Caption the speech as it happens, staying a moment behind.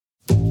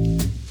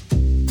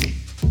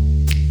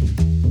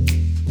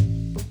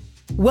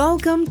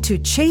Welcome to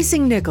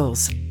Chasing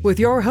Nichols with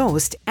your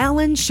host,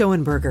 Alan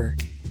Schoenberger.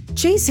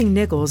 Chasing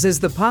Nichols is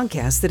the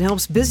podcast that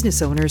helps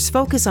business owners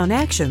focus on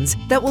actions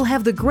that will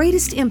have the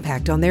greatest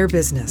impact on their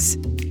business.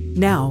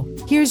 Now,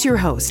 here's your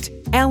host,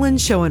 Alan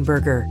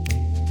Schoenberger.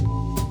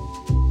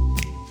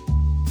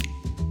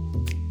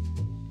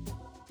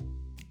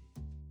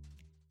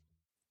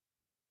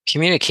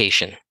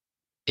 Communication.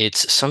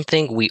 It's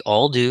something we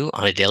all do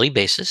on a daily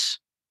basis.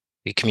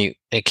 We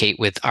communicate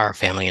with our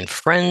family and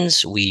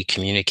friends. We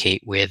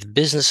communicate with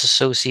business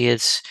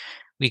associates.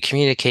 We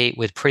communicate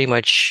with pretty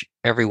much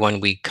everyone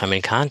we come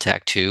in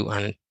contact to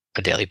on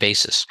a daily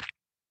basis.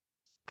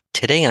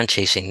 Today on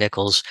Chasing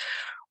Nichols,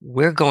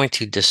 we're going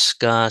to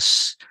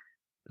discuss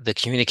the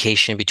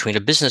communication between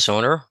a business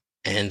owner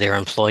and their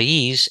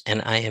employees.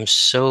 And I am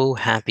so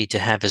happy to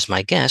have as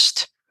my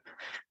guest,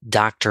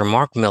 Dr.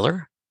 Marc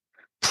Miller,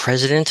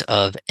 President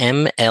of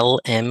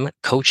MLM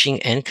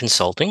Coaching and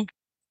Consulting.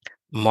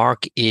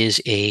 Marc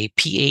is a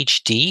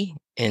PhD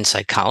in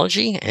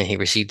psychology, and he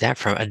received that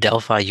from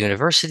Adelphi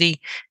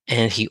University.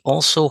 And he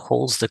also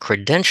holds the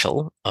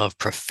credential of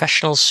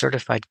Professional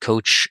Certified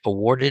Coach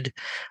awarded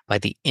by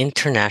the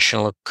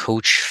International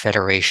Coach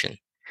Federation.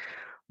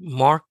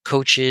 Marc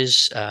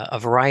coaches a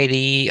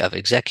variety of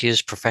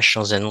executives,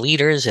 professionals, and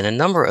leaders in a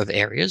number of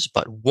areas,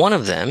 but one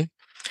of them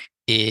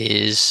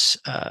is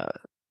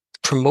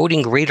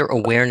promoting greater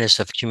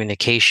awareness of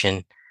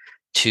communication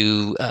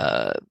to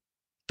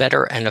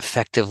better and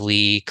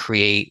effectively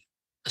create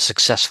a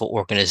successful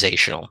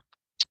organizational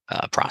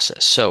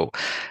process. So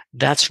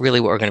that's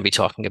really what we're going to be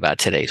talking about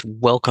today.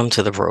 Welcome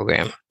to the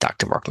program,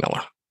 Dr. Marc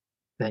Miller.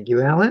 Thank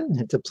you, Alan.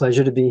 It's a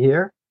pleasure to be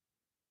here.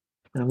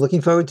 And I'm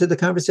looking forward to the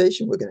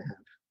conversation we're going to have.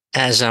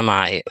 As am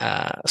I.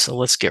 So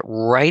let's get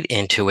right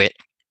into it.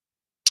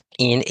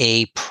 In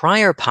a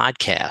prior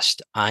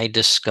podcast, I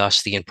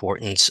discussed the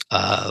importance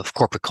of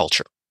corporate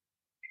culture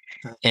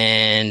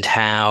and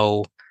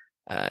how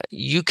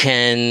you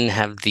can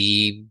have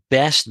the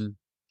best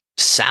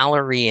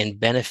salary and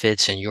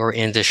benefits in your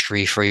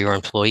industry for your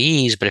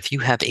employees, but if you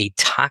have a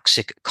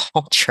toxic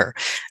culture,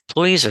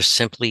 employees are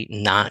simply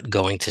not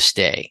going to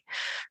stay.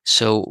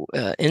 So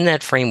in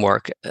that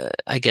framework,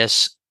 I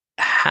guess,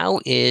 how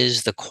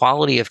is the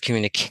quality of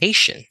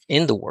communication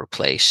in the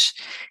workplace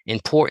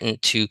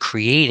important to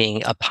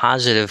creating a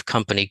positive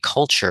company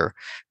culture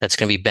that's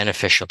going to be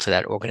beneficial to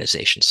that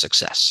organization's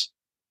success?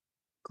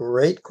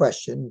 Great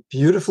question.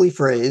 Beautifully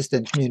phrased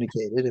and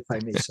communicated, if I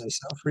may say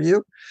so for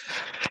you.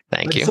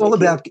 Thank you.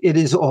 It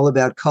is all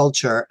about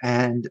culture,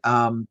 and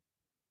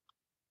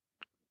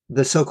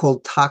the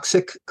so-called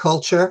toxic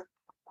culture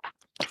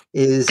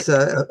is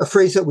a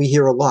phrase that we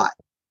hear a lot.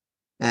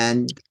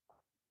 And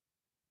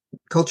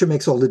culture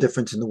makes all the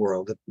difference in the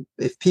world.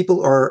 If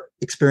people are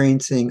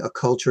experiencing a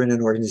culture in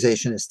an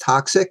organization as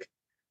toxic,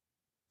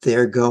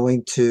 they're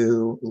going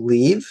to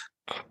leave,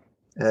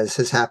 as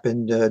has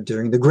happened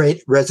during the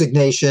Great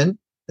Resignation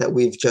that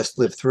we've just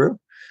lived through.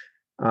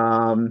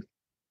 And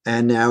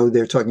now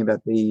they're talking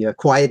about the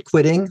quiet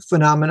quitting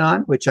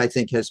phenomenon, which I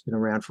think has been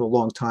around for a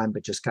long time,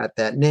 but just got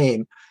that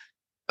name.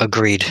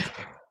 Agreed.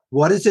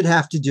 What does it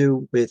have to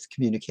do with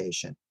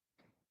communication?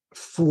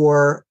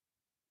 For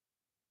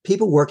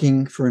people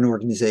working for an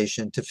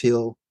organization to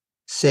feel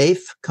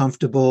safe,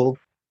 comfortable,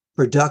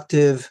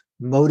 productive,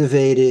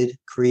 motivated,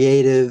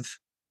 creative,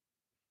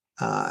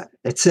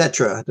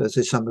 etc. Those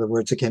are some of the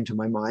words that came to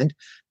my mind.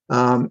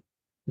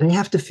 They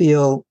have to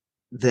feel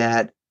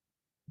that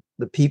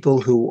the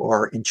people who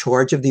are in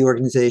charge of the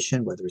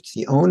organization, whether it's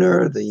the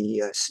owner,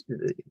 the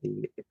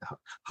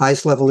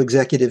highest level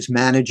executives,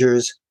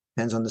 managers,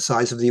 depends on the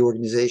size of the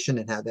organization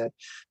and how that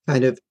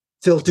kind of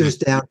filters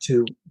down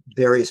to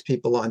various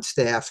people on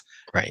staff.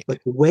 Right.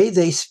 But the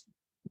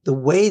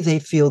way they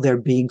feel they're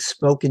being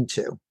spoken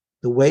to,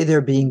 the way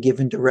they're being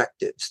given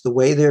directives, the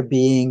way they're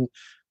being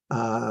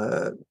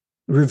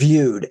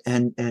reviewed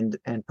and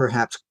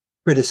perhaps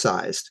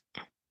criticized,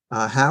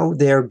 how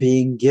they're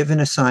being given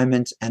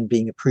assignments and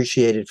being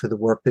appreciated for the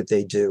work that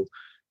they do,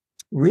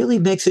 really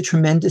makes a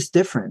tremendous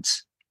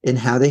difference in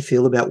how they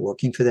feel about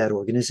working for that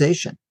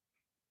organization.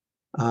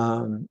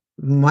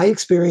 My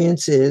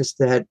experience is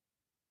that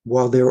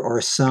while there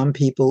are some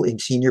people in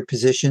senior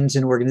positions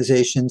in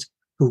organizations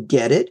who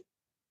get it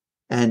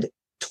and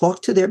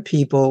talk to their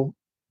people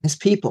as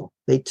people,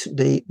 they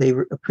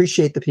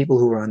appreciate the people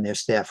who are on their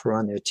staff or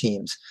on their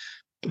teams.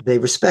 They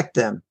respect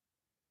them.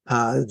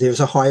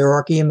 There's a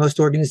hierarchy in most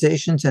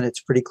organizations, and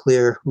it's pretty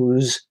clear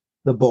who's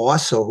the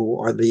boss or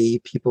who are the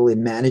people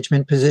in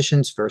management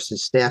positions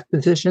versus staff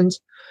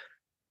positions.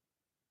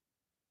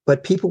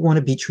 But people want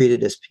to be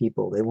treated as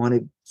people. They want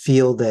to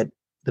feel that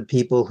the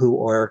people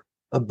who are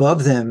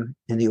above them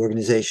in the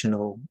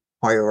organizational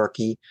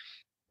hierarchy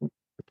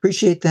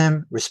appreciate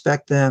them,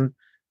 respect them,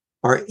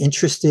 are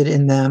interested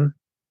in them.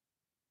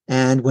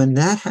 And when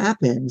that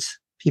happens,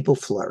 people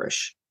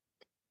flourish.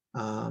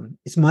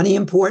 Is money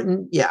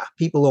important? Yeah,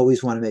 people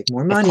always want to make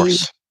more money. Of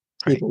course.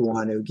 Right. People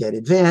want to get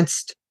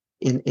advanced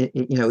in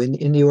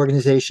the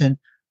organization.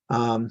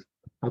 I'll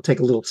take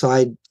a little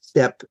side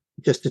step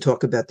just to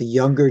talk about the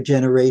younger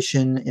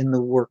generation in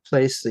the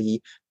workplace,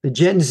 the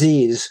Gen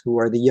Zs, who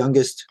are the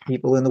youngest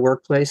people in the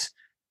workplace,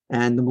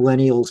 and the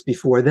millennials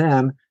before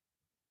them,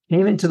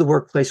 came into the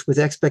workplace with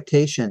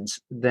expectations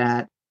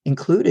that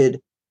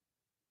included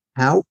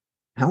how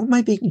how am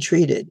I being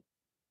treated?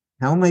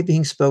 How am I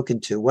being spoken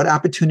to? What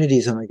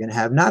opportunities am I going to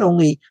have, not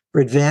only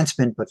for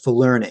advancement, but for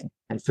learning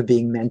and for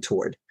being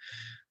mentored?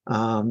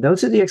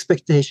 Those are the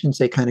expectations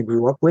they kind of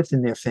grew up with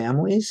in their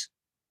families.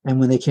 And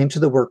when they came to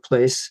the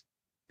workplace,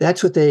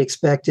 that's what they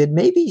expected,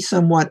 maybe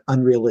somewhat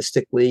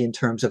unrealistically in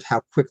terms of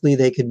how quickly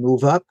they could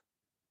move up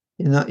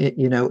in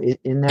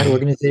that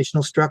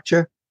organizational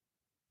structure.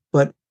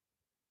 But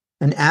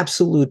an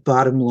absolute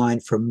bottom line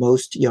for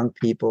most young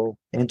people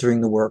entering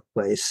the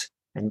workplace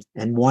and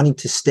wanting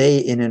to stay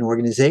in an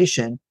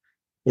organization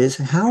is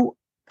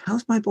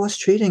how's my boss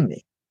treating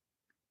me?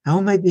 How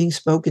am I being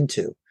spoken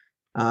to?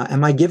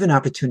 Am I given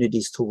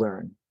opportunities to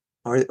learn?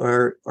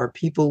 Are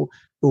people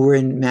who are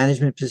in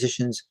management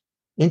positions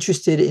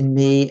interested in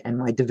me and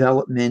my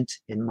development,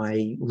 in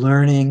my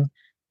learning?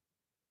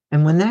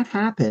 And when that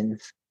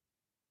happens,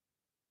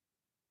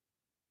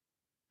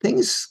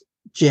 things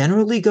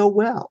generally go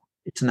well.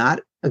 It's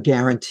not a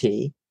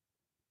guarantee,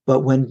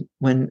 but when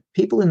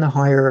people in the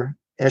higher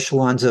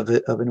echelons of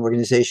an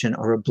organization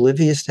are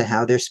oblivious to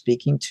how they're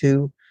speaking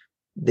to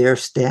their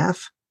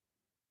staff,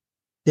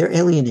 they're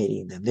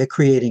alienating them. They're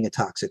creating a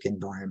toxic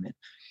environment.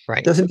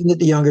 Right. Doesn't mean that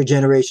the younger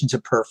generations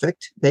are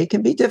perfect. They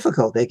can be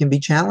difficult. They can be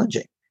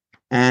challenging.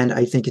 And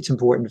I think it's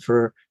important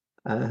for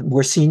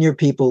more senior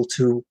people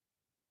to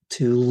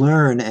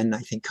learn, and I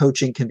think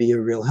coaching can be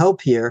a real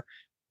help here,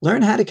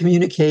 learn how to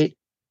communicate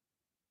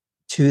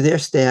to their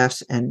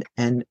staffs and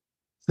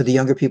for the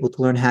younger people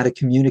to learn how to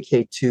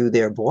communicate to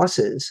their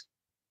bosses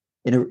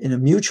in a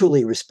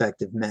mutually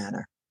respectful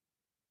manner.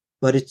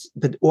 But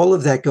all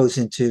of that goes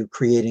into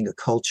creating a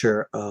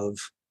culture of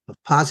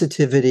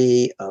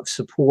positivity, of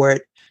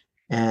support,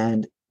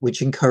 and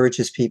which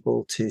encourages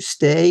people to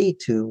stay,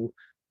 to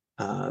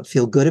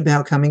feel good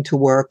about coming to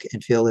work,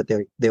 and feel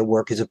that their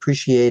work is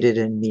appreciated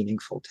and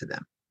meaningful to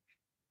them.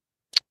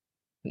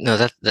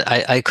 No,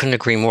 I couldn't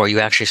agree more. You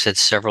actually said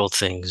several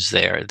things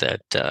there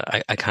that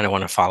I kind of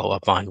want to follow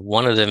up on.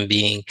 One of them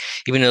being,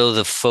 even though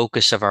the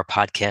focus of our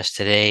podcast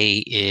today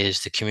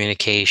is the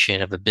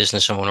communication of a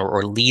business owner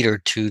or leader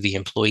to the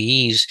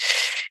employees,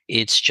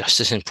 it's just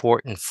as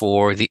important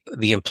for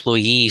the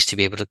employees to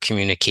be able to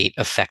communicate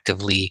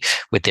effectively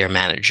with their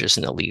managers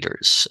and the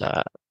leaders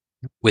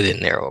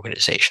within their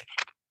organization.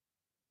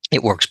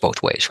 It works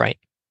both ways, right?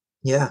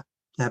 Yeah,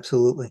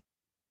 absolutely.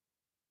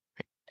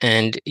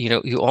 And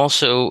you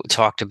also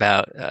talked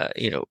about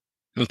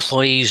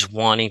employees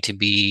wanting to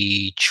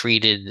be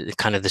treated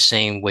kind of the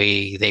same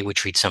way they would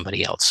treat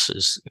somebody else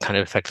is kind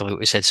of effectively what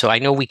we said. So I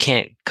know we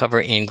can't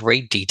cover in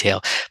great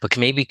detail, but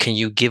can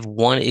you give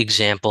one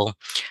example,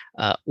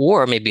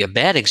 or maybe a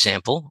bad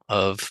example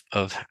of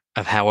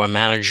how a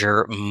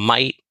manager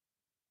might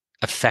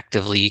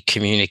effectively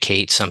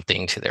communicate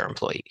something to their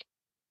employee?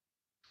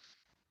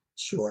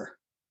 Sure.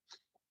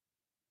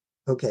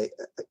 Okay.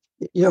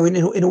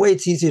 In a way,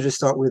 it's easier to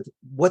start with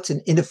what's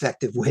an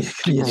ineffective way to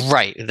communicate.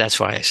 Right. That's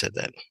why I said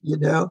that.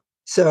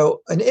 So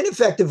an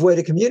ineffective way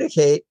to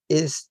communicate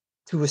is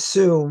to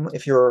assume,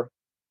 if you're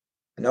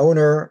an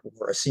owner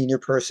or a senior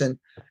person,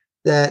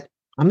 that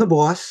I'm the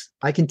boss.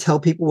 I can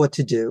tell people what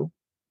to do.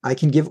 I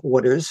can give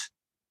orders.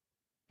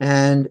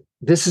 And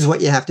this is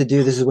what you have to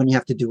do. This is when you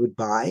have to do it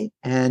by.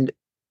 And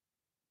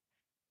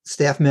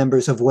staff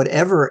members of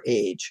whatever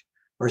age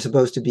are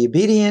supposed to be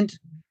obedient,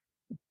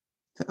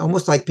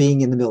 almost like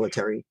being in the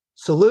military.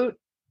 Salute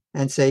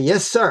and say,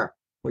 yes, sir,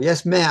 or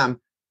yes,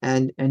 ma'am,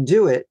 and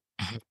do it.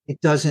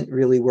 It doesn't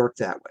really work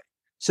that way.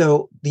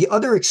 So the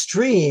other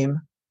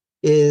extreme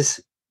is,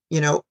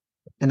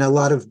 and a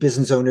lot of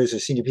business owners or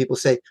senior people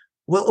say,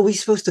 well, are we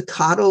supposed to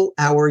coddle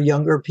our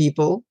younger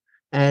people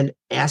and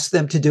ask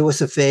them to do us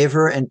a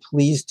favor and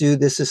please do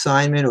this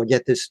assignment or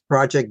get this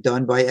project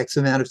done by X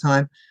amount of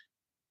time?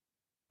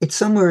 It's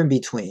somewhere in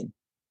between.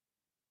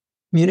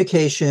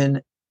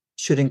 Communication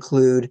should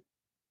include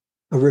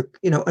a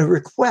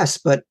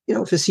request, but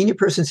if a senior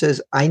person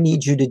says, I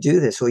need you to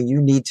do this, or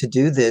you need to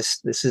do this,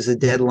 this is a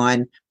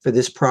deadline for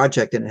this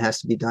project and it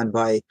has to be done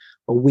by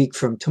a week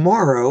from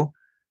tomorrow,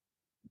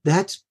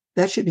 that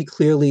should be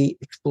clearly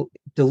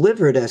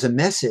delivered as a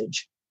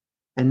message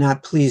and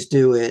not please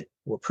do it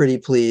or pretty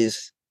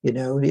please. You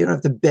don't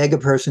have to beg a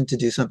person to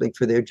do something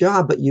for their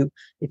job, but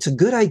it's a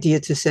good idea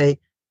to say,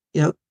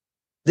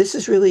 this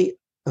is really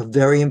a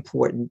very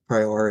important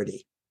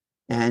priority.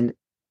 And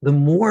the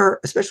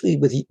more, especially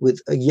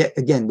with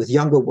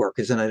younger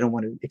workers, and I don't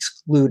want to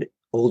exclude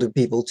older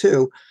people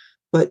too,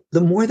 but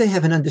the more they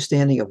have an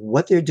understanding of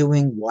what they're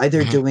doing, why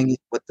they're doing it,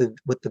 what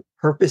the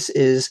purpose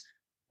is,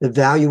 the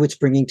value it's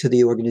bringing to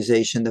the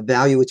organization, the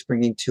value it's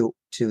bringing to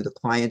the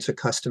clients or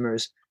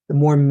customers, the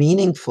more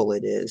meaningful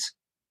it is,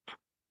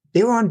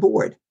 they're on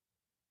board.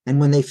 And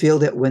when they feel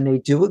that when they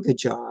do a good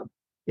job,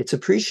 it's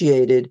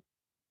appreciated,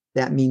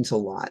 that means a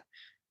lot.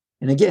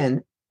 And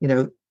again,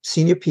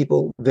 senior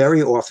people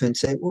very often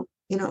say, well,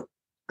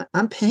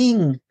 I'm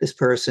paying this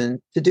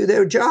person to do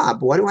their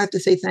job. Why do I have to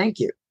say thank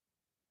you?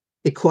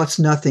 It costs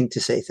nothing to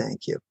say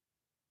thank you.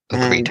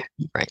 Agreed.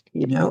 And, Right.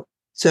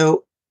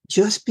 so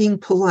just being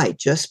polite,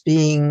 just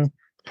being,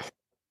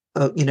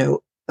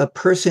 a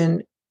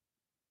person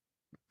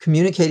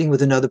communicating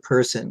with another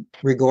person,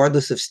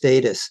 regardless of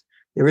status.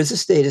 There is a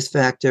status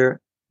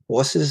factor.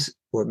 Bosses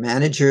or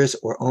managers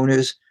or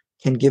owners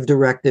can give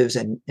directives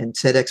and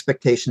set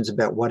expectations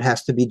about what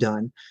has to be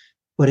done,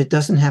 but it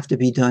doesn't have to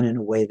be done in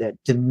a way that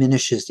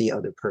diminishes the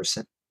other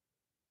person.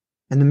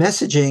 And the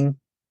messaging,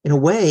 in a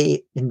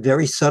way, in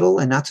very subtle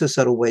and not so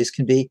subtle ways,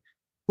 can be,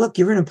 look,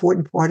 you're an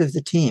important part of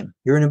the team.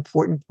 You're an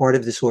important part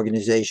of this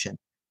organization.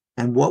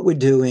 And what we're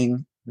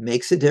doing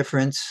makes a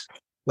difference,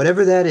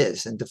 whatever that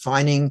is, and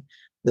defining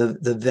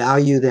the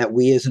value that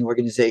we as an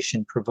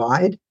organization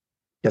provide. It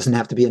doesn't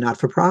have to be a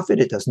not-for-profit.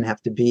 It doesn't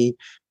have to be,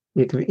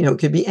 it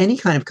could be any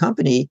kind of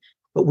company,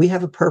 but we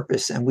have a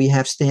purpose and we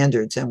have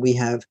standards and we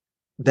have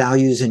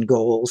values and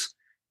goals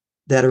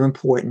that are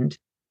important.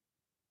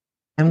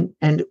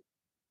 And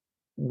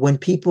when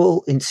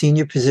people in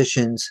senior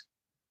positions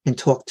can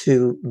talk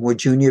to more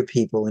junior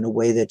people in a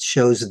way that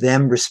shows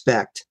them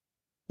respect,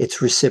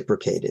 it's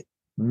reciprocated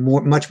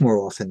much more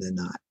often than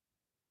not.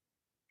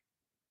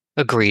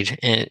 Agreed.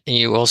 And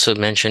you also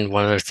mentioned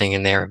one other thing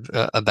in there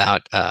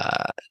about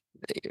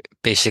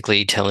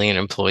basically telling an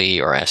employee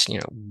or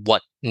asking,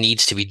 what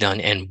needs to be done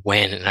and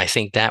when. And I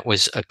think that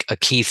was a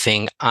key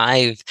thing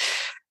I've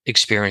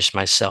experienced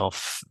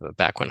myself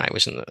back when I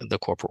was in the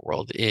corporate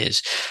world,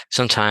 is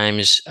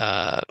sometimes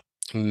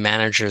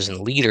managers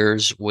and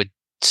leaders would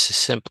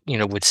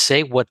would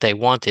say what they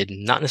wanted,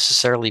 not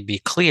necessarily be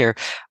clear,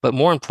 but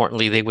more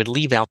importantly, they would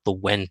leave out the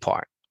when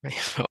part.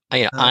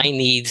 Right? I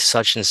need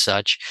such and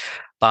such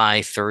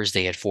by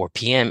Thursday at 4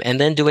 p.m. and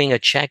then doing a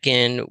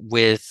check-in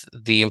with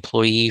the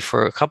employee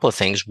for a couple of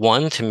things.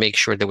 One, to make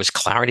sure there was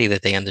clarity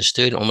that they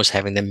understood, almost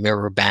having them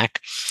mirror back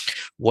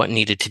what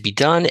needed to be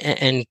done,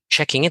 and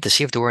checking in to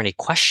see if there were any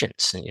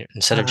questions,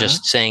 instead of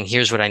just saying,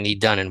 here's what I need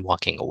done and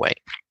walking away.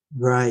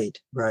 Right.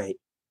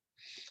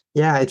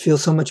 Yeah, it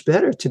feels so much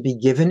better to be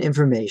given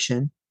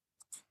information.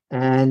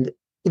 And,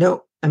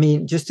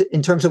 just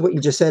in terms of what you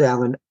just said,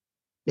 Alan,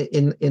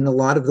 in a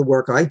lot of the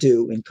work I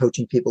do in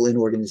coaching people in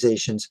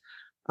organizations,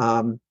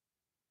 a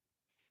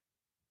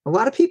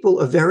lot of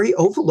people are very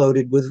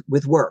overloaded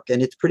with work,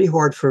 and it's pretty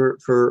hard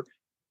for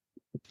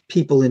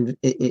people in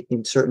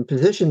certain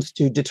positions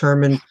to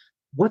determine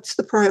what's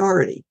the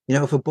priority.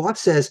 If a boss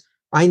says,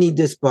 I need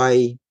this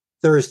by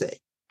Thursday,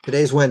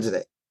 today's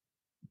Wednesday,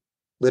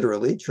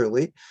 literally,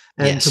 truly,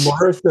 and Yes.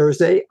 tomorrow's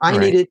Thursday, I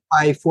need it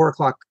by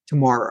 4:00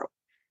 tomorrow.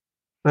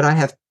 But I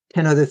have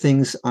 10 other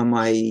things on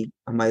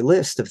my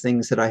list of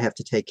things that I have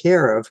to take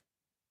care of.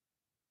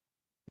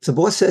 If the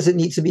boss says it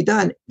needs to be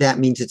done, that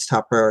means it's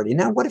top priority.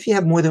 Now, what if you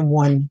have more than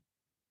one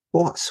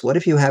boss? What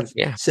if you have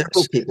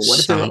several people? What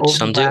if there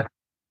are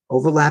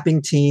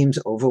overlapping teams,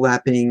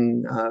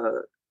 overlapping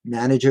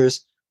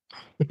managers?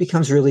 It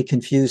becomes really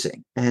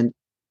confusing. And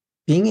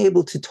being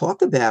able to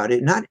talk about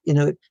it, not in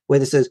a way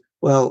that says,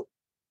 well,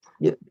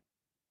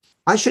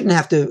 I shouldn't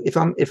have to, if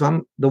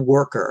I'm the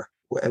worker,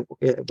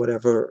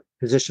 whatever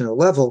position or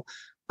level,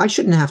 I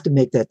shouldn't have to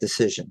make that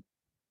decision.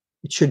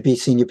 It should be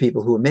senior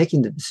people who are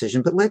making the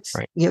decision, but let's,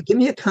 give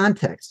me a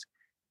context.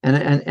 And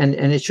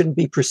it shouldn't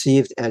be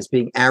perceived as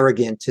being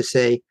arrogant to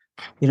say,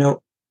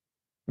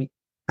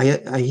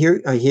 I hear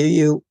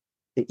you,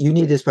 you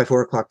need this by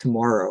 4:00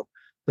 tomorrow,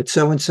 but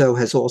so-and-so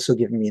has also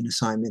given me an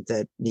assignment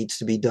that needs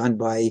to be done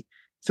by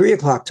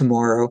 3:00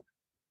 tomorrow.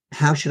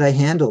 How should I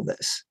handle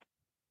this?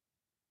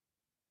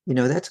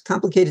 That's a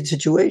complicated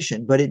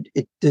situation, but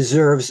it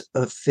deserves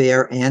a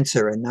fair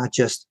answer and not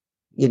just,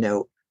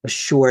 a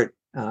short,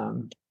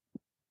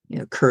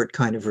 curt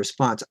kind of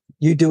response.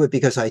 You do it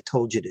because I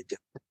told you to do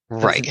it.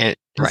 Right.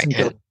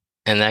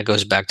 And that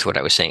goes back to what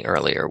I was saying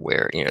earlier,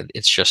 where,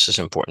 it's just as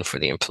important for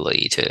the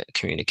employee to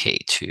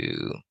communicate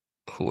to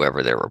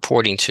whoever they're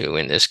reporting to,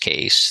 in this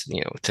case,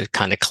 to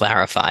kind of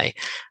clarify,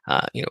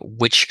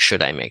 which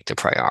should I make the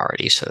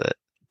priority, so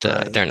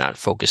that they're not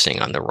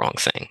focusing on the wrong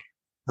thing.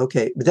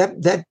 Okay, but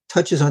that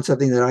touches on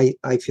something that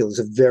I feel is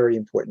a very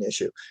important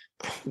issue,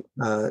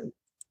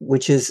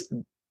 which is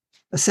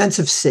a sense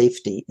of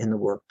safety in the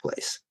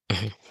workplace.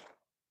 Mm-hmm.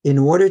 In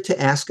order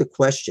to ask a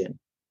question,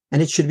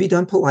 and it should be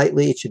done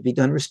politely, it should be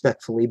done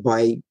respectfully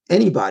by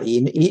anybody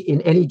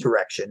in any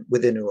direction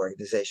within an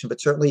organization,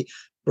 but certainly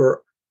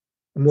for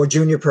a more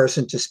junior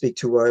person to speak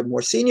to a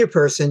more senior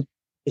person,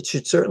 it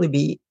should certainly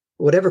be,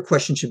 whatever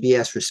question should be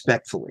asked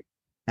respectfully.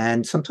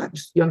 And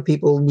sometimes young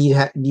people need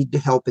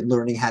help in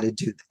learning how to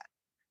do that.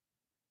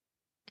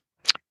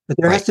 But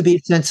there has to be a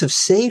sense of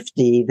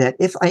safety that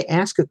if I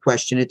ask a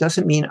question, it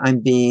doesn't mean I'm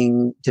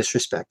being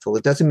disrespectful.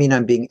 It doesn't mean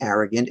I'm being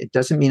arrogant. It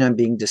doesn't mean I'm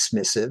being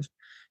dismissive.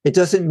 It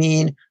doesn't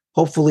mean,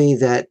 hopefully,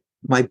 that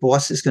my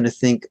boss is going to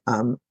think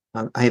I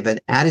have an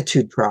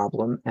attitude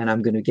problem and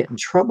I'm going to get in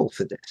trouble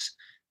for this.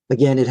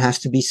 Again, it has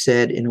to be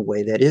said in a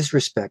way that is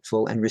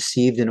respectful and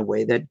received in a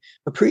way that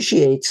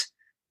appreciates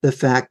the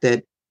fact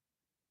that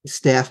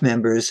staff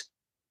members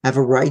have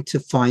a right to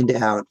find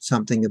out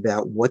something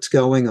about what's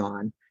going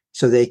on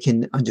so they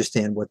can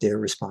understand what their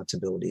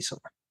responsibilities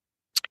are.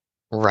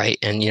 Right.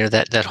 And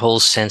that whole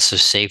sense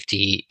of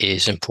safety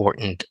is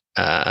important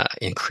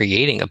in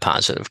creating a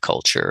positive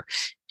culture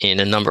in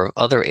a number of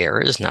other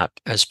areas, not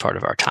as part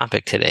of our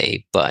topic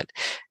today. But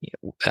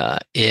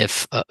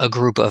if a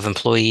group of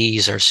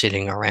employees are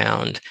sitting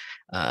around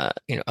a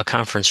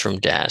conference room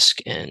desk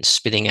and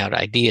spitting out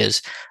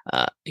ideas,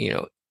 uh, you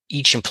know,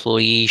 each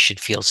employee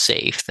should feel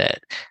safe that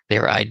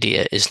their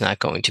idea is not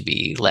going to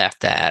be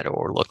laughed at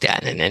or looked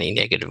at in any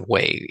negative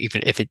way,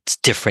 even if it's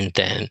different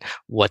than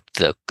what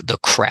the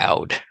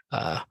crowd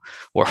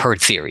or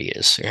herd theory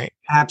is, right?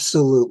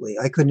 Absolutely.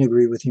 I couldn't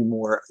agree with you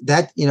more.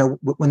 That,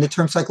 when the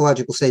term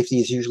psychological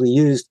safety is usually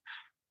used,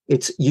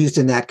 it's used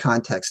in that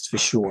context for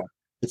sure.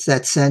 It's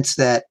that sense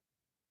that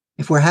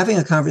if we're having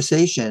a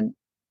conversation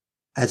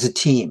as a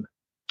team,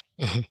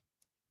 Hmm.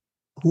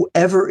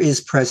 whoever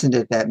is present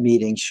at that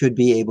meeting should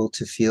be able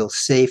to feel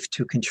safe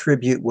to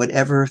contribute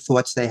whatever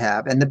thoughts they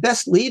have. And the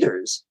best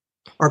leaders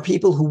are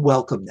people who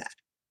welcome that,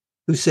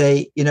 who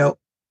say,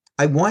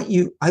 I want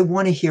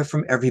to hear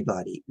from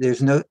everybody.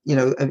 There's no,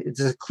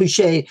 it's a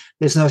cliche.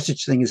 There's no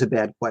such thing as a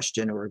bad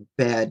question or a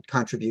bad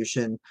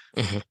contribution.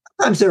 Hmm.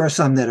 Sometimes there are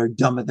some that are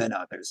dumber than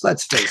others.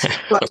 Let's face it.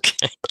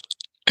 Okay.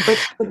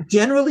 But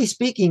generally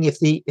speaking, if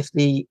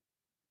the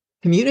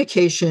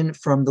communication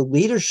from the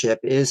leadership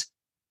is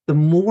the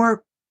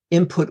more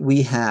input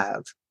we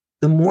have,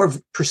 the more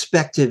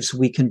perspectives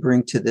we can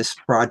bring to this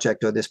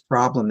project or this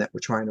problem that we're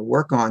trying to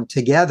work on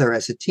together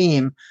as a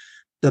team,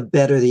 the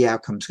better the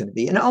outcome is going to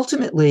be. And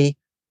ultimately,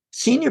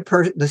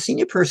 the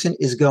senior person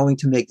is going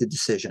to make the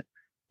decision.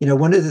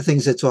 One of the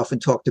things that's often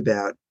talked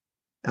about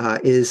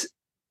is,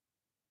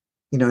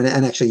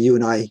 and actually you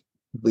and I,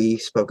 we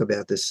spoke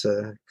about this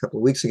a couple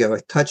of weeks ago. I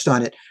touched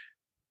on it.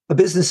 A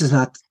business is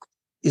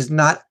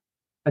not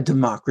a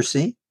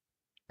democracy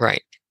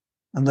Right.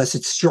 unless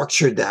it's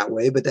structured that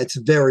way, but that's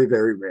very,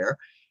 very rare.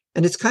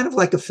 And it's kind of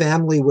like a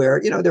family where,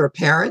 there are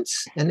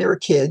parents and there are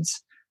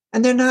kids,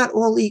 and they're not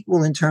all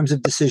equal in terms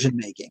of decision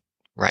making,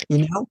 Right.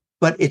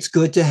 but it's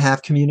good to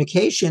have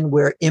communication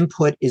where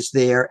input is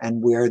there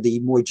and where the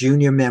more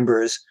junior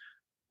members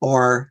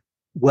are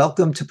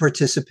welcome to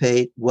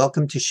participate,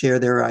 welcome to share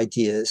their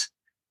ideas.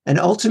 And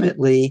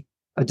ultimately,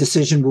 a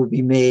decision will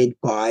be made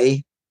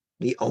by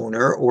the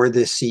owner or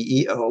the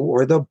CEO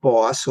or the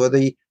boss or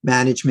the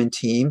management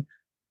team.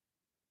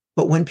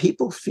 But when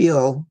people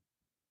feel,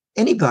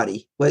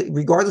 anybody,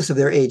 regardless of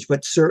their age,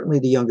 but certainly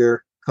the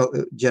younger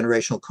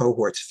generational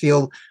cohorts,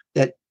 feel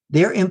that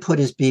their input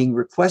is being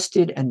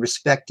requested and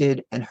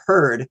respected and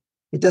heard,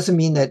 it doesn't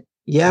mean that,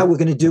 yeah, we're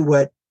going to do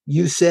what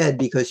you said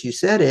because you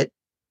said it,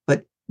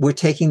 but we're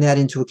taking that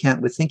into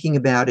account. We're thinking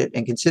about it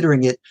and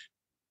considering it.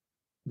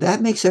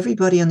 That makes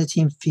everybody on the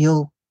team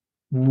feel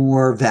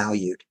more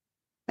valued.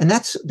 And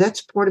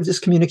that's part of this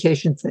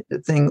communication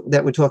thing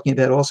that we're talking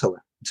about also.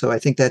 So I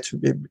think it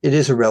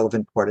is a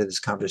relevant part of this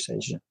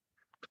conversation.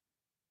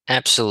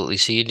 Absolutely.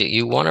 So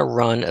you want to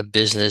run a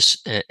business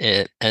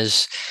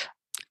as,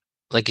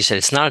 like you said,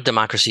 it's not a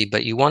democracy,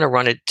 but you want to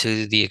run it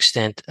to the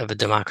extent of a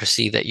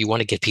democracy that you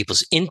want to get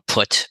people's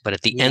input. But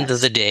at the end of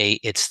Yes, the day,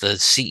 it's the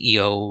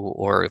CEO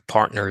or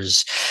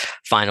partner's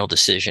final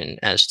decision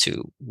as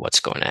to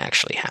what's going to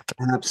actually happen.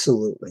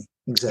 absolutely.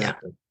 Yeah.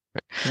 Exactly.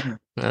 Yeah.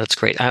 No, that's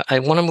great. I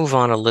want to move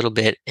on a little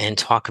bit and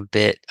talk a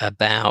bit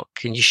about,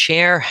 can you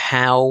share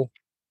how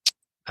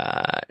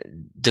uh,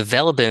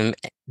 developing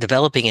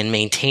developing and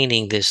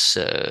maintaining this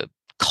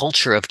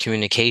culture of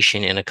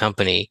communication in a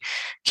company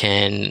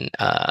can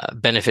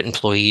benefit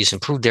employees,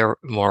 improve their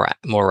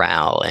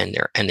morale and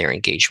their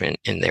engagement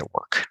in their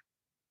work?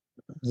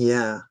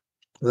 Yeah.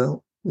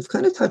 Well, we've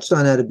kind of touched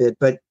on that a bit,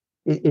 but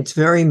it's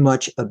very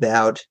much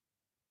about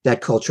that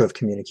culture of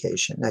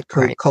communication, that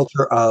Right.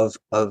 culture of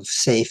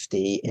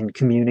safety in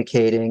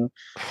communicating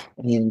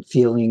and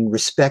feeling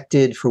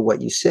respected for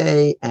what you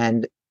say,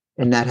 and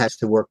that has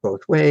to work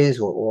both ways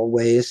or all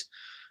ways.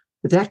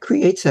 But that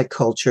creates that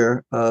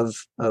culture of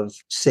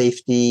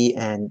safety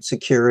and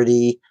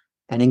security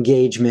and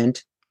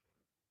engagement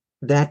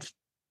that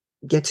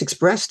gets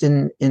expressed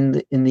in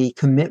the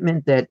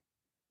commitment that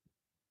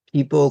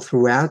people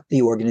throughout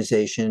the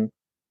organization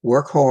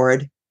work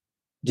hard,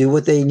 do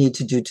what they need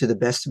to do to the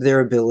best of their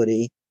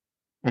ability,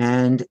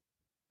 and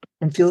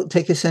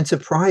take a sense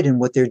of pride in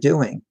what they're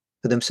doing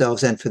for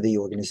themselves and for the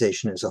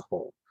organization as a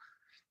whole.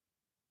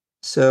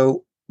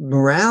 So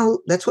morale,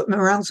 that's what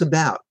morale's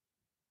about.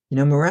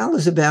 Morale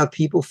is about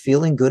people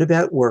feeling good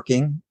about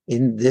working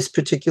in this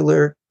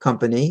particular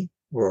company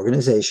or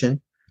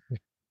organization.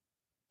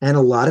 And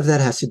a lot of that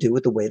has to do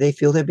with the way they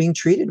feel they're being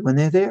treated when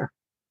they're there.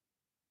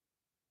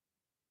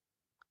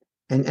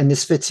 And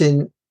this fits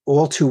in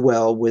all too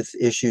well with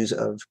issues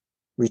of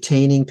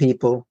retaining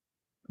people.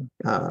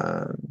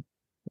 Um,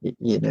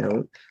 you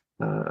know,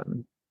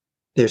 um,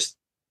 there's,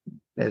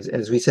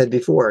 as we said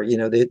before,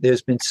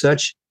 there's been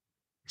such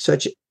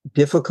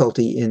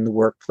difficulty in the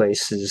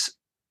workplaces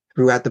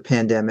throughout the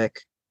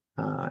pandemic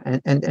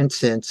and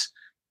since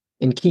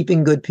in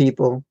keeping good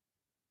people,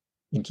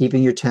 in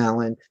keeping your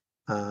talent.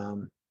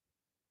 Um,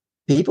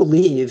 People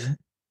leave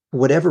for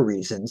whatever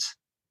reasons.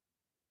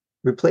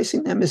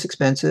 Replacing them is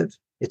expensive.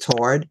 It's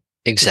hard.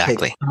 It takes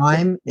Exactly.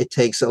 time. It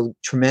takes a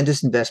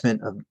tremendous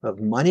investment of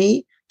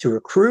money to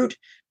recruit,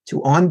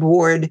 to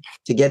onboard,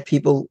 to get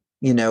people,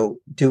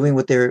 doing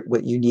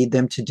what you need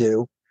them to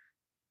do.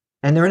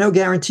 And there are no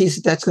guarantees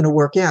that that's going to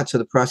work out. So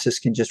the process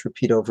can just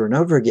repeat over and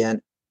over again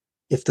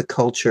if the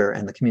culture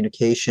and the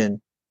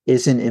communication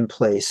isn't in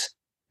place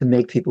to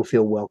make people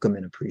feel welcome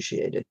and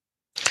appreciated.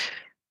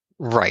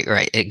 Right,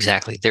 right,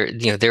 exactly.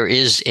 There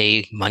is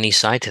a money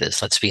side to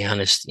this. Let's be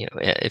honest.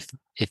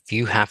 If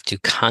you have to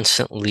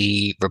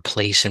constantly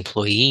replace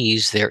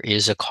employees, there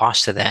is a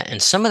cost to that,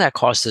 and some of that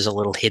cost is a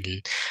little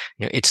hidden.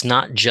 It's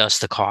not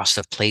just the cost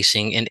of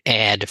placing an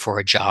ad for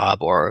a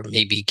job, or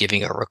maybe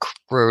giving a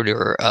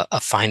recruiter a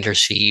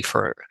finder's fee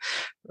for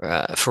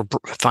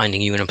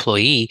finding you an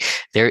employee.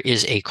 There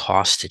is a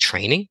cost to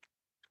training.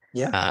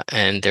 Yeah,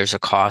 And there's a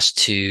cost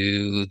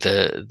to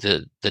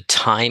the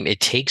time it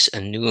takes a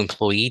new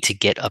employee to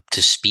get up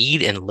to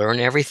speed and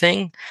learn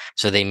everything.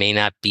 So they may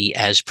not be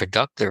as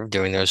productive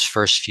during those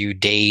first few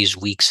days,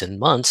 weeks, and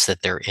months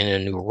that they're in a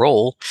new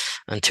role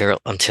until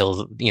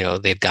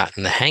they've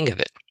gotten the hang of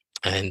it.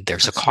 And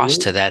there's a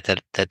cost to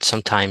absolutely. that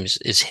sometimes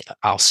is,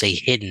 I'll say,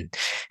 hidden.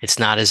 It's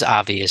not as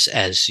obvious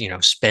as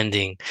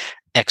spending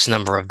X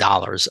number of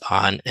dollars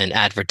on an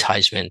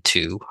advertisement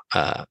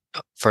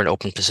for an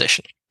open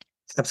position.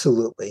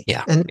 Absolutely.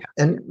 Yeah.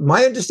 And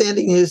my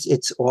understanding is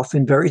it's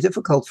often very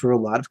difficult for a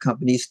lot of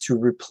companies to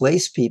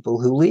replace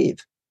people who leave.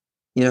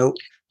 You know,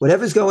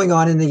 whatever's going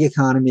on in the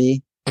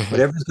economy, Mhm.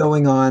 whatever's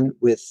going on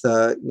with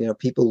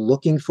people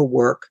looking for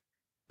work,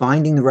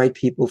 finding the right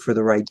people for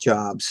the right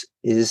jobs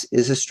is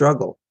a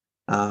struggle.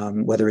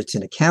 Whether it's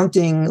in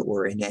accounting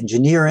or in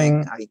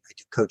engineering, I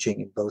do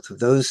coaching in both of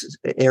those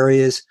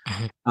areas.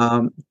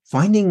 Mhm.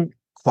 Finding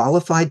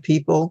qualified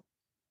people,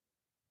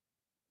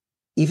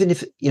 even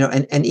if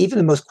and even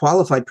the most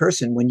qualified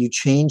person, when you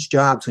change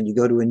jobs, when you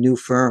go to a new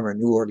firm or a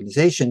new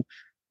organization,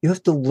 you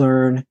have to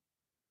learn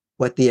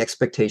what the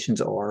expectations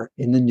are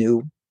in the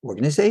new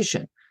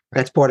organization. Right.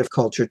 That's part of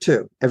culture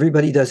too.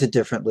 Everybody does it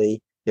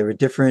differently. There's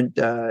different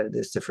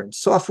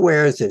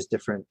softwares, there's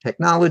different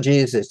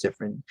technologies, there's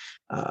different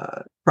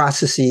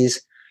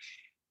processes.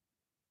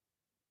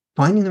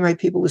 Finding the right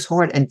people is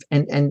hard,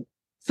 and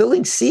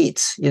filling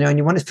seats, and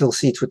you want to fill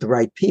seats with the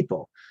right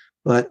people.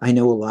 But I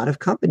know a lot of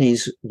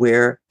companies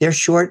where they're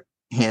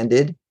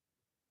short-handed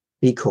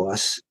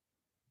because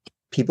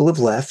people have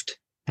left,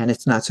 and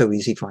it's not so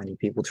easy finding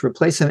people to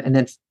replace them. And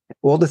then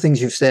all the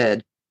things you've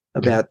said Mhm.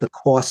 about the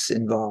costs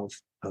involved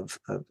of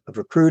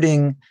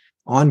recruiting,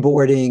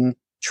 onboarding,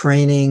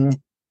 training,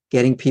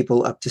 getting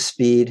people up to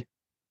speed,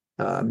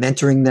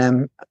 mentoring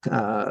them,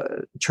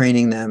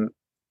 training them,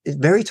 is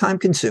very time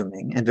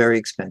consuming and very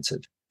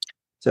expensive.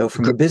 So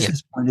from a Yeah.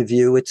 business point of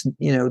view, it's,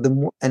 the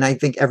more, and I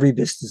think every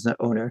business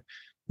owner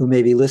who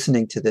may be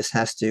listening to this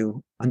has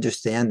to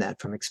understand that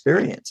from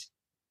experience.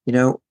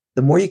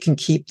 The more you can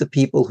keep the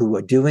people who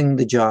are doing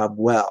the job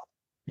well,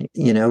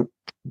 you know,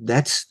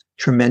 that's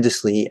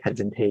tremendously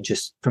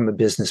advantageous from a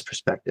business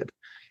perspective.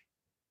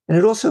 And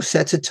it also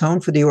sets a tone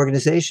for the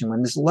organization.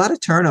 When there's a lot of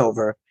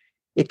turnover,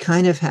 it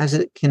kind of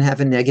can have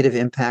a negative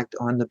impact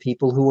on the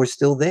people who are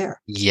still there.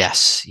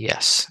 Yes,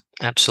 yes,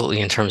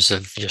 absolutely. In terms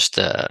of just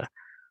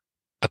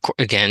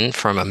again,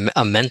 from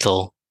a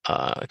mental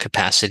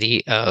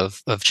capacity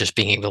of just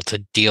being able to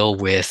deal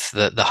with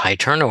the high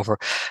turnover,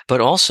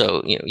 but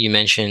also you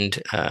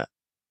mentioned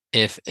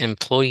if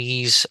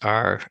employees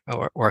or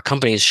a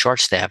company is short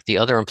staffed, the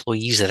other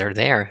employees that are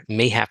there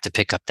may have to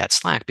pick up that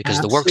slack because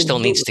the work still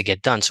needs Absolutely. to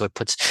get done. So it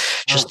puts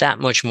just Oh, that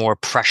much more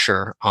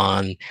pressure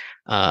on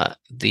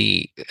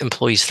the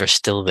employees that are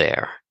still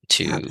there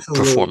to perform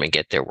absolutely. and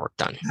get their work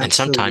done, and Absolutely.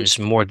 sometimes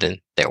more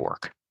than their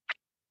work.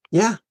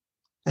 Yeah.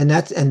 And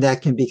that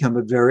can become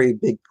a very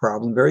big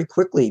problem very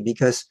quickly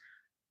because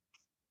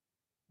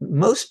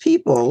most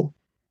people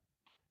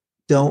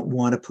don't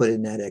want to put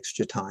in that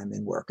extra time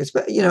and work.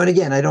 And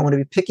again, I don't want to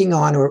be picking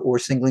on or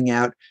singling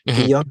out the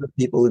Hmm. younger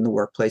people in the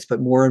workplace,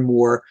 but more and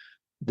more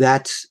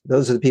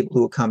those are the people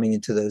who are coming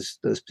into those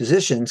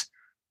positions.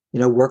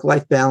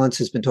 Work-life balance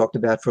has been talked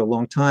about for a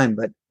long time,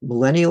 but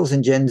millennials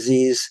and Gen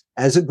Zs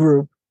as a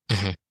group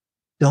Hmm.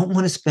 don't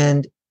want to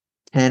spend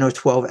 10 or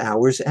 12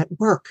 hours at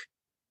work.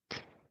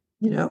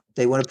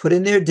 They want to put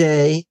in their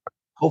day.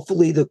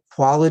 Hopefully the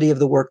quality of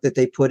the work that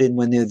they put in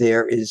when they're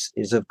there is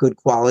of good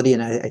quality.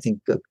 And I think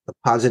a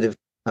positive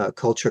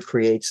culture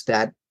creates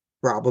that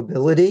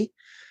probability.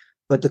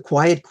 But the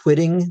quiet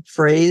quitting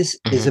phrase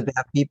is Hmm.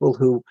 about people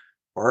who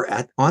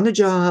are on the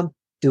job,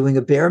 doing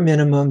a bare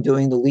minimum,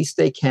 doing the least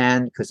they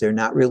can because they're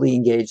not really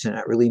engaged, they're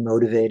not really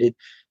motivated.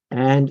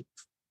 And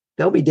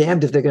they'll be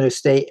damned if they're going to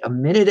stay a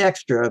minute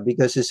extra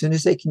because as soon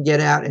as they can get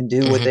out and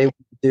do what Hmm. they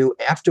do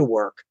after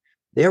work,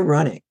 they're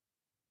running.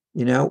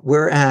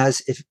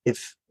 Whereas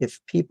if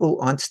people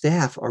on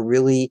staff are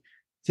really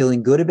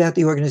feeling good about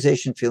the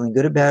organization, feeling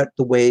good about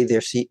the way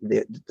the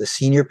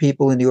senior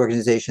people in the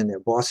organization, their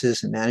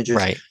bosses and managers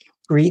Right.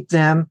 treat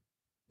them,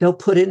 they'll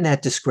put in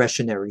that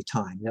discretionary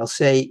time. They'll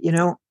say,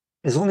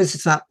 as long as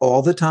it's not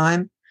all the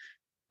time,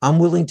 I'm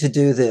willing to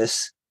do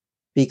this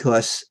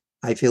because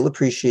I feel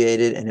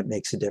appreciated and it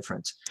makes a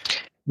difference.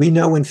 We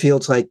know in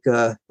fields like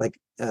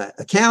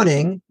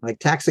accounting, like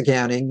tax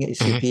accounting,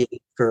 CPA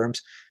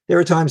firms, there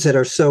are times that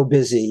are so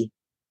busy,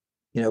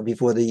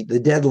 before the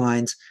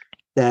deadlines,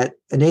 that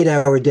an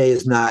 8-hour day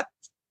is not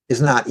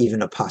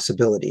even a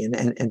possibility.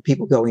 And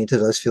people going into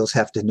those fields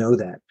have to know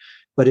that.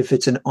 But if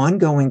it's an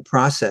ongoing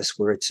process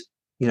where it's,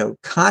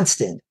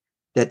 constant,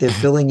 that they're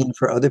filling in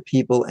for other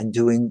people and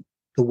doing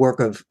the work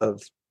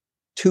of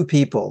two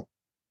people,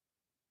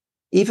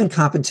 even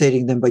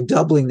compensating them by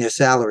doubling their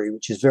salary,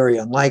 which is very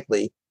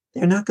unlikely,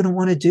 they're not going to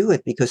want to do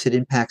it because it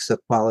impacts the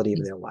quality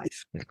of their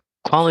life.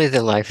 Quality of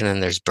their life, and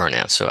then there's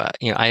burnout. So,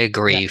 I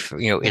agree.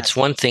 It's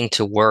one thing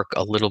to work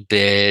a little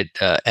bit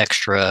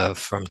extra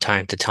from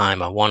time to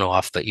time, a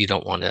one-off, but you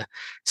don't want to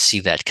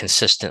see that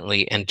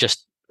consistently. And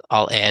just,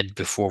 I'll add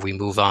before we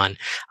move on,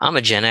 I'm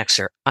a Gen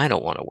Xer. I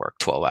don't want to work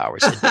 12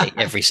 hours a day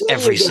every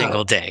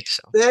single day.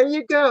 So there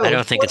you go. I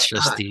don't think it's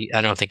just the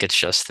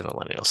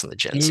millennials and the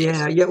Gen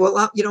Zs. Yeah. Well,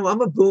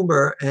 I'm a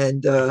boomer,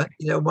 and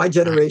my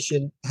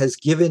generation has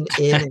given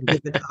in and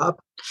given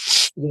up.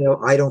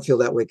 I don't feel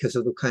that way because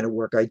of the kind of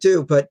work I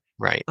do, but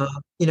Right.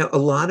 a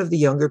lot of the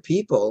younger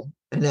people,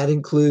 and that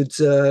includes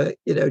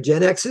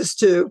Gen X's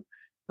too.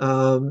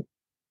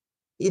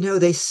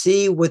 They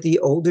see what the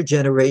older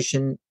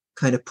generation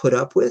kind of put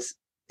up with,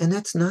 and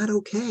that's not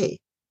okay.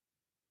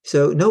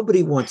 So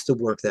nobody wants to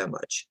work that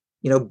much.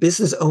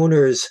 Business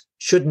owners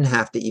shouldn't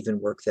have to even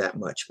work that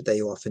much, but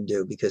they often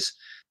do because,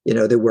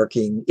 they're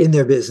working in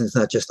their business,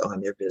 not just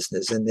on their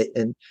business,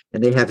 and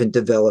they haven't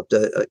developed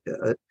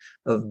a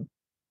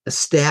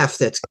staff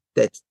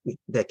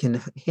that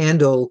can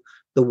handle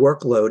the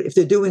workload. If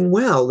they're doing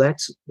well,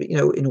 that's,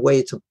 in a way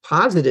it's a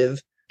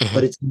positive,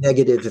 but it's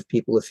negative if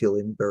people are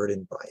feeling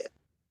burdened by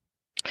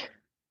it.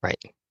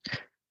 Right.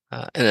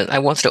 And then I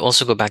wanted to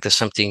also go back to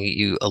something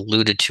you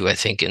alluded to, I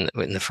think, in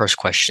the first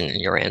question in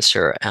your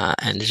answer,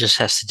 and it just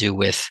has to do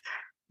with,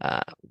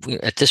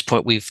 at this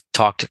point, we've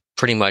talked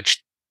pretty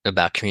much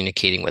about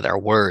communicating with our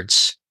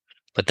words,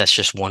 but that's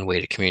just one way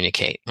to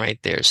communicate, right?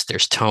 There's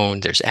tone,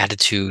 there's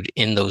attitude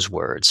in those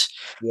words.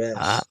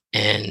 Yes.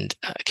 And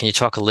can you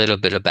talk a little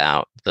bit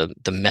about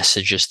the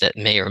messages that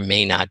may or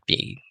may not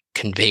be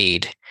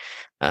conveyed,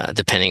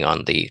 depending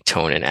on the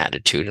tone and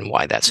attitude, and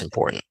why that's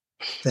important?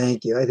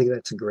 Thank you. I think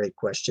that's a great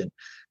question.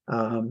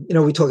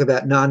 We talk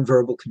about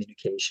nonverbal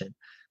communication,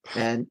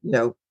 and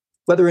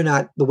whether or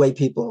not the way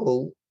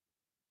people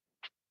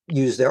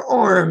use their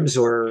arms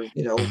or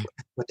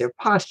what their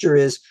posture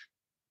is.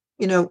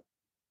 There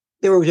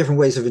are different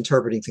ways of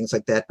interpreting things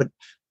like that, but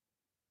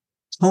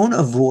tone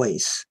of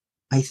voice,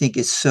 I think,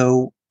 is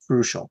so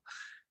crucial.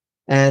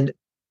 And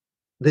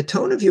the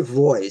tone of your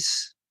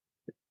voice,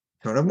 the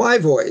tone of my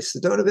voice,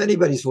 the tone of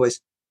anybody's voice,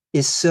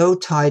 is so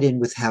tied in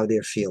with how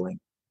they're feeling.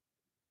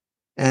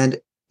 And,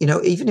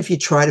 even if you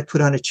try to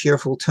put on a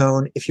cheerful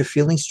tone, if you're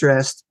feeling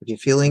stressed, if you're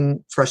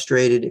feeling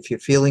frustrated, if you're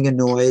feeling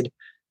annoyed,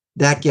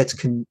 that gets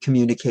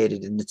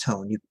communicated in the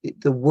tone.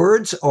 The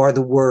words are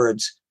the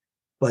words,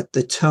 but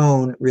the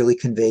tone really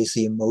conveys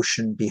the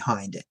emotion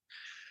behind it.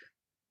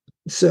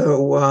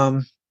 So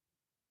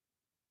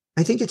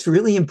I think it's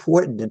really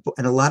important,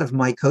 and a lot of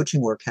my coaching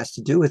work has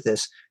to do with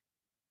this.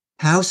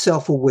 How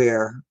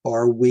self-aware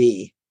are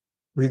we,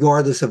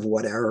 regardless of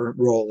what our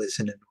role is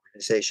in an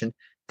organization?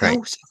 Right.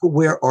 How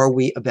self-aware are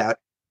we about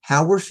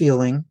how we're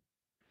feeling,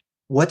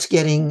 what's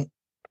getting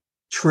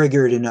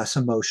triggered in us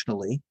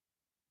emotionally?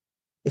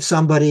 If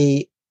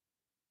somebody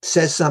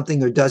says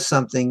something or does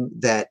something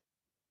that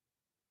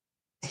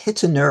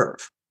hits a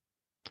nerve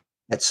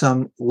at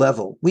some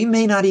level, we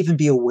may not even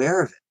be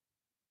aware of it.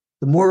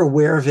 The more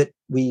aware of it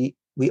we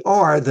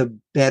are, the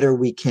better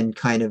we can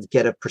kind of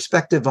get a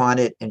perspective on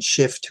it and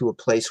shift to a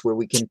place where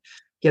we can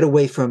get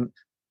away from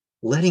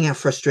letting our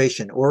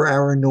frustration or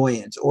our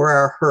annoyance or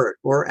our hurt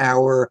or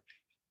our,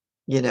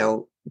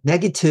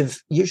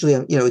 negative, usually,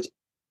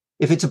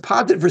 if it's a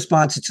positive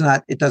response,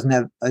 it doesn't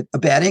have a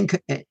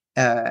bad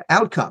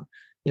outcome.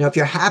 If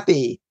you're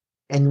happy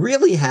and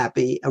really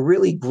happy,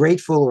 really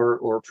grateful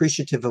or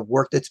appreciative of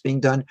work that's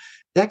being done,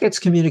 that gets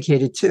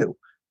communicated too.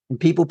 And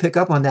people pick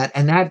up on that,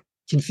 and that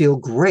can feel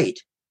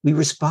great. We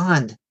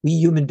respond. We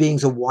human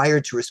beings are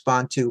wired to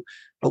respond to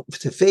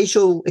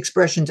facial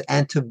expressions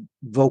and to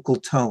vocal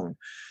tone.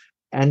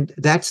 And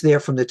that's there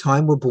from the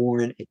time we're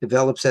born. It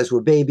develops as we're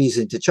babies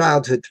into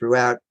childhood,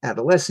 throughout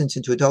adolescence,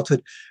 into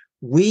adulthood.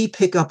 We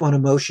pick up on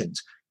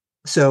emotions.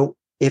 So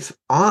if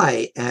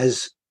I,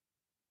 as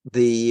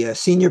the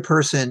senior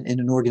person in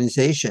an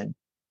organization,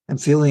 am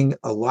feeling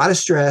a lot of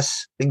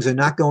stress, things are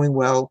not going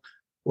well,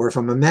 or if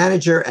I'm a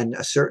manager and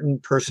a certain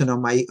person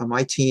on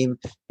my team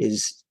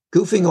is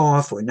goofing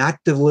off or not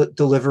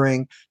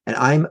delivering, and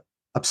I'm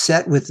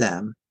upset with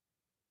them,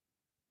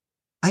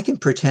 I can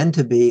pretend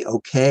to be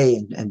okay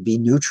and be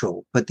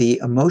neutral, but the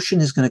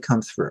emotion is going to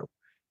come through.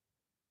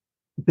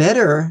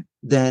 Better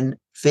than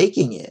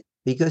faking it,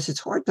 because it's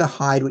hard to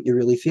hide what you're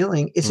really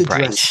feeling, is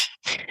address.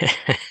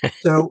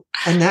 So,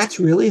 and that's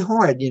really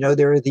hard.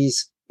 There are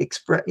these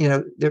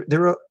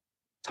there are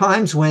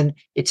times when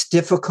it's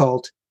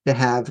difficult to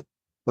have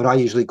what I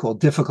usually call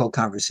difficult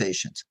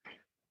conversations,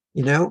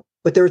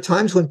 but there are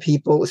times when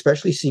people,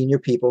 especially senior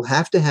people,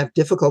 have to have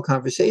difficult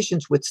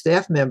conversations with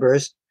staff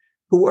members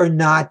who are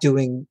not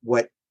doing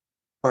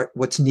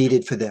what's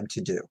needed for them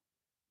to do.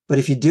 But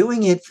if you're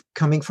doing it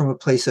coming from a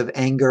place of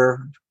anger,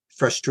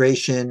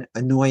 frustration,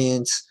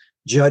 annoyance,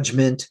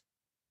 judgment,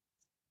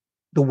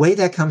 the way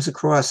that comes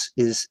across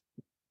is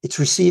it's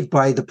received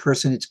by the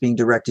person it's being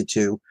directed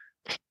to,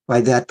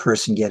 by that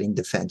person getting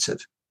defensive.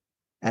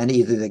 And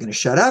either they're going to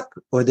shut up,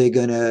 or they're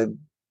going to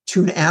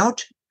tune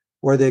out,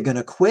 or they're going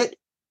to quit,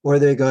 or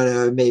they're going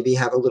to maybe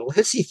have a little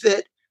hissy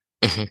fit.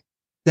 Mhm.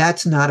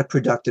 That's not a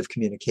productive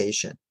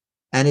communication.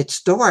 And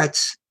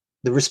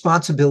the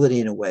responsibility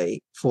in a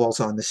way falls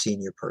on the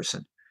senior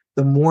person.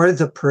 The more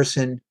the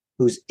person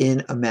who's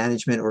in a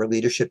management or a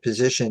leadership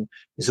position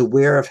is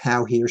aware of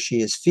how he or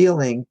she is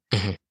feeling,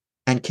 Mhm.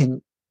 and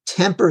can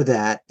temper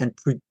that and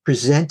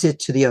present it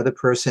to the other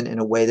person in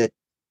a way that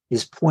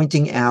is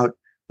pointing out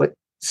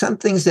some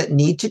things that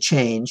need to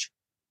change,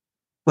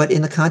 but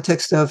in the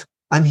context of,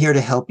 I'm here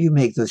to help you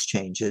make those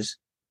changes.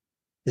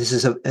 This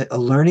is a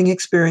learning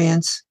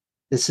experience.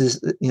 This is,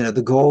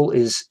 the goal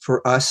is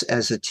for us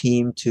as a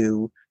team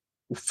to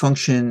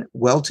function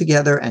well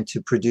together and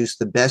to produce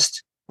the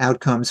best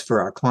outcomes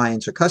for our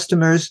clients or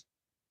customers.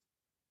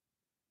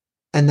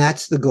 And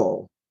that's the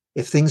goal.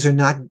 If things are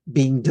not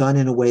being done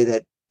in a way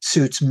that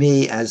suits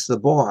me as the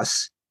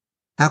boss,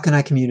 how can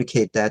I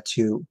communicate that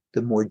to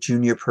the more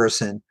junior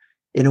person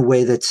in a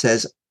way that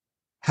says,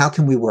 how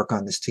can we work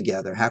on this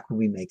together? How can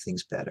we make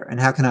things better? And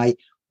how can I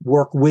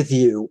work with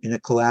you in a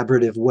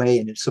collaborative way,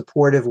 in a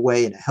supportive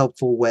way, in a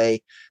helpful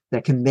way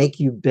that can make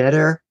you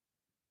better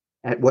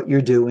at what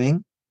you're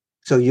doing,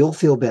 so you'll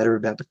feel better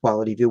about the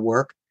quality of your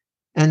work?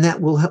 And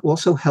that will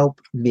also help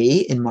me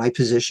in my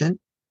position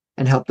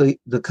and help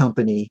the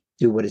company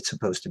do what it's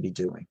supposed to be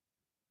doing.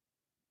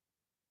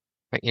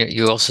 Right.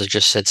 You also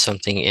just said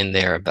something in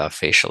there about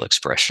facial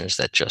expressions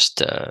that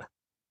just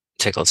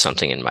tickled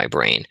something in my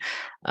brain.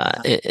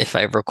 If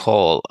I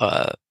recall,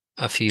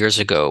 a few years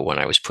ago when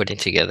I was putting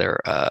together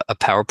a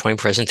PowerPoint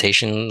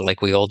presentation,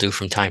 like we all do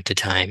from time to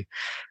time,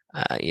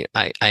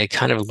 I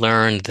kind of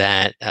learned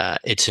that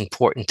it's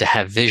important to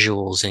have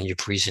visuals in your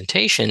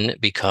presentation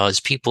because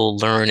people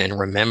learn and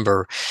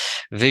remember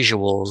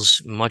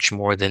visuals much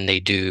more than they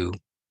do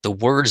the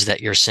words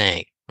that you're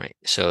saying. Right.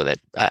 So that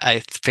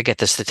I forget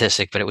the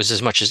statistic, but it was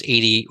as much as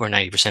 80 or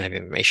 90% of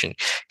information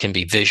can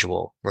be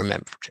visual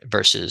remembered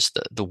versus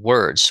the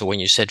words. So when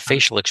you said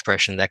facial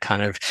expression, that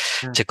kind of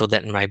tickled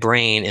that in my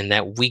brain, and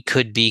that we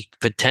could be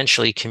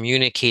potentially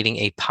communicating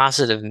a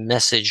positive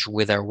message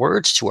with our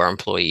words to our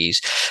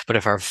employees. But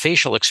if our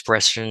facial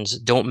expressions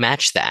don't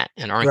match that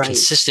and aren't Right.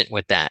 consistent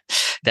with that,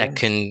 that Yes.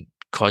 can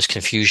cause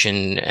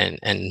confusion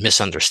and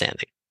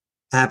misunderstanding.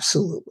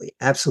 Absolutely.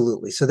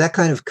 Absolutely. So that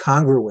kind of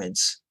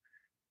congruence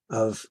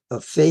of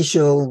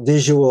facial,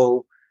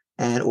 visual,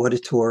 and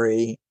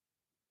auditory,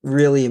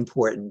 really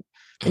important.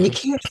 And you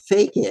Mhm. can't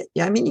fake it.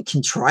 Yeah, I mean, you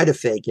can try to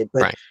fake it,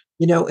 but Right.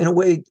 in a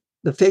way,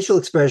 the facial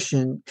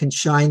expression can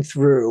shine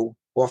through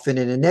often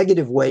in a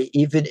negative way,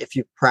 even if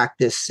you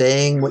practice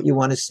saying what you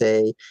want to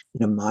say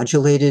in a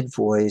modulated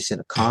voice, in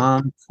a Mhm.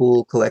 calm,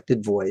 cool,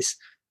 collected voice.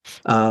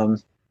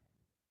 Um,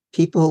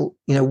 People,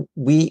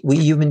 we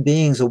human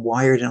beings are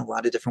wired in a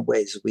lot of different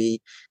ways. We,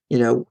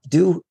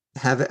 do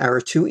have our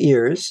two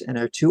ears and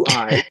our two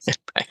eyes,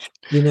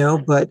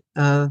 Right. but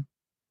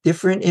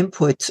different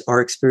inputs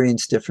are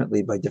experienced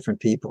differently by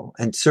different people.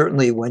 And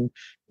certainly when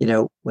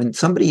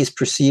somebody is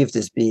perceived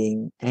as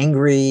being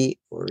angry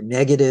or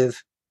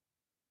negative,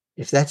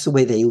 if that's the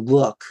way they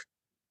look,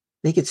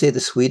 they could say the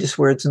sweetest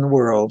words in the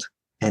world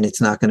and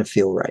it's not going to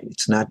feel right.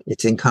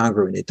 It's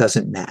incongruent. It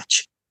doesn't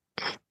match.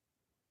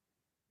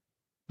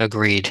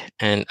 Agreed.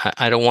 And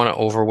I don't want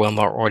to overwhelm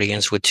our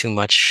audience with too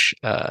much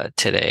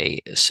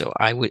today. So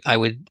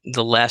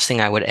the last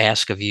thing I would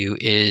ask of you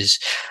is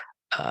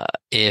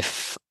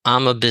if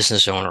I'm a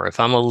business owner, if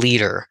I'm a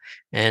leader,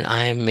 and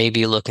I'm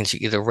maybe looking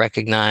to either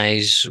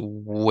recognize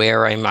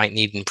where I might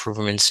need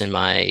improvements in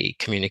my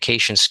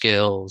communication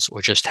skills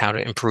or just how to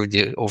improve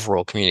the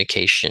overall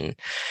communication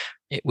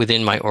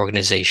within my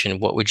organization,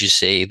 what would you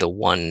say the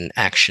one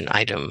action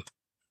item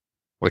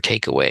or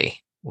takeaway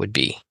would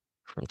be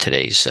from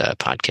today's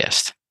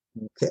podcast?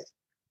 Okay.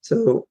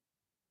 So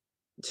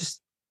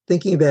just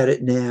thinking about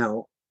it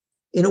now,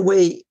 in a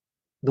way,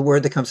 the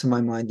word that comes to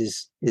my mind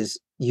is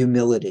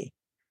humility.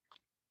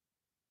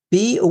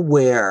 Be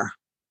aware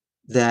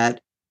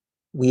that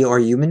we are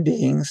human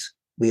beings.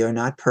 We are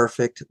not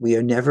perfect. We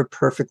are never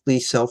perfectly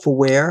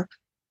self-aware,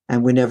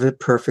 and we're never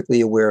perfectly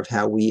aware of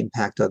how we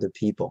impact other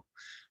people.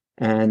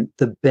 And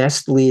the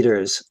best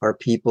leaders are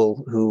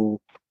people who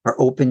are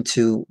open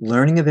to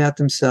learning about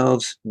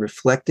themselves,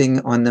 reflecting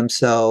on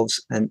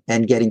themselves,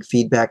 and getting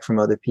feedback from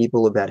other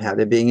people about how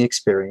they're being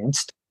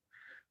experienced.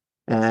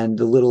 And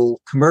the little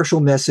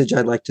commercial message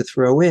I'd like to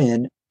throw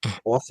in,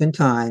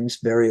 oftentimes,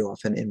 very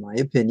often, in my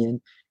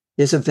opinion,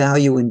 there's a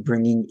value in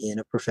bringing in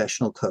a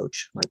professional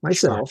coach like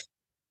myself, Sure.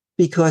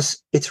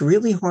 because it's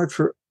really hard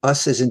for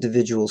us as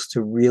individuals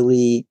to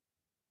really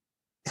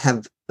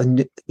have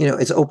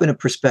as open a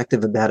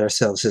perspective about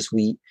ourselves as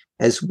we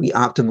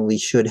optimally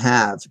should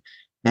have.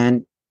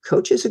 And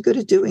coaches are good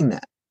at doing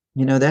that.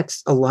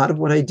 That's a lot of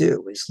what I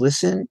do, is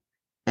listen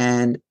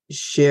and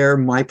share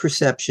my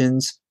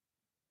perceptions,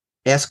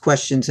 ask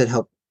questions that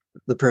help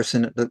the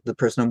person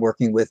I'm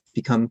working with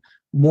become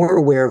more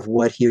aware of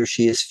what he or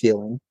she is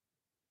feeling.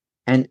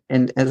 And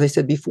as I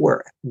said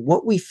before,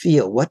 what we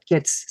feel, what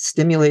gets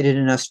stimulated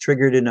in us,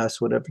 triggered in us,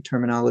 whatever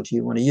terminology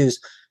you want to use,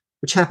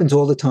 which happens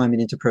all the time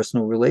in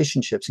interpersonal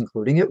relationships,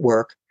 including at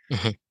work,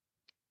 Hmm.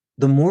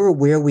 the more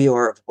aware we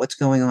are of what's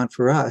going on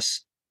for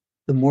us,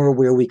 the more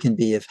aware we can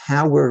be of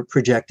how we're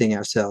projecting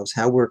ourselves,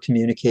 how we're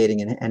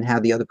communicating, and how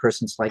the other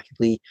person's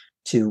likely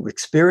to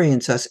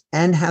experience us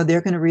and how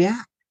they're going to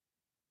react.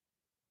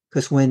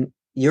 Because when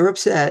you're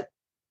upset,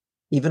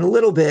 even a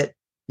little bit,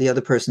 the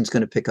other person's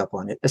going to pick up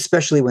on it,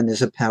 especially when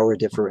there's a power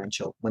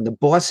differential. When the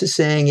boss is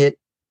saying it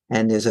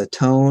and there's a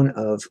tone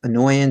of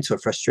annoyance or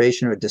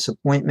frustration or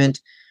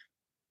disappointment,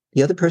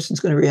 the other person's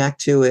going to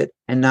react to it,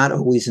 and not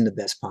always in the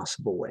best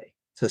possible way.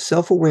 So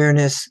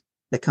self-awareness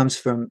that comes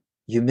from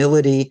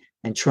humility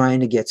and trying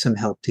to get some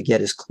help to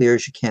get as clear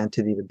as you can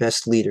to be the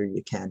best leader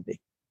you can be.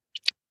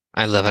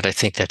 I love it. I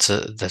think that's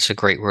a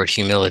great word,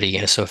 humility.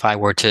 And so if I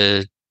were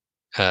to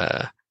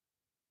uh,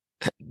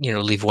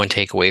 leave one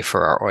takeaway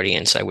for our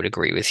audience, I would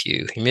agree with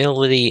you.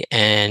 Humility,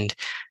 and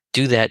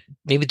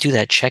maybe do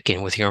that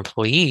check-in with your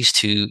employees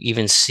to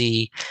even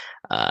see,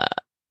 uh,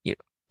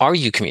 are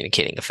you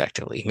communicating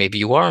effectively? Maybe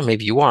you are,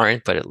 maybe you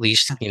aren't, but at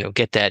least,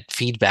 get that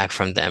feedback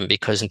from them,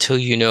 because until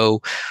you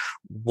know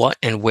what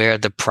and where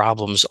the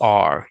problems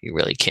are, you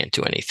really can't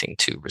do anything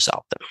to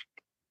resolve them.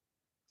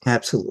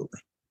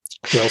 Absolutely.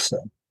 Well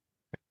said.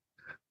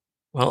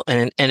 Well,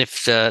 and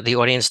if the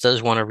audience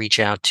does want to reach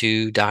out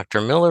to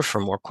Dr. Miller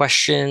for more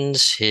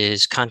questions,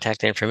 his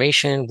contact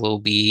information will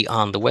be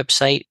on the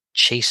website,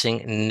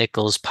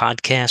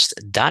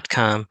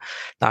 chasingnicholspodcast.com.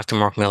 Dr.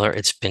 Mark Miller,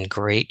 it's been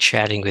great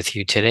chatting with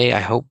you today. I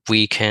hope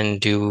we can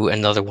do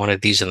another one of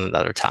these on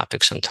another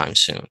topic sometime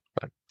soon.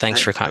 But thanks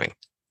for coming.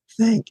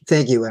 Thank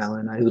you,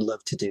 Alan. I would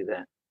love to do that.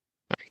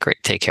 All right, great.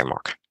 Take care,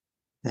 Mark.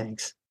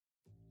 Thanks.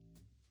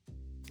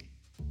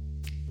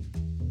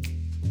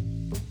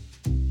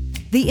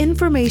 The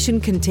information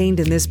contained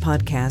in this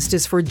podcast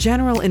is for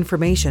general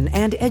information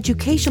and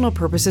educational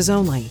purposes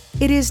only.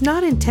 It is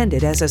not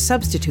intended as a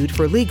substitute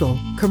for legal,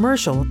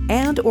 commercial,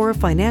 and/or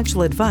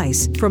financial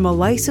advice from a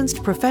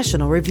licensed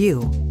professional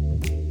review.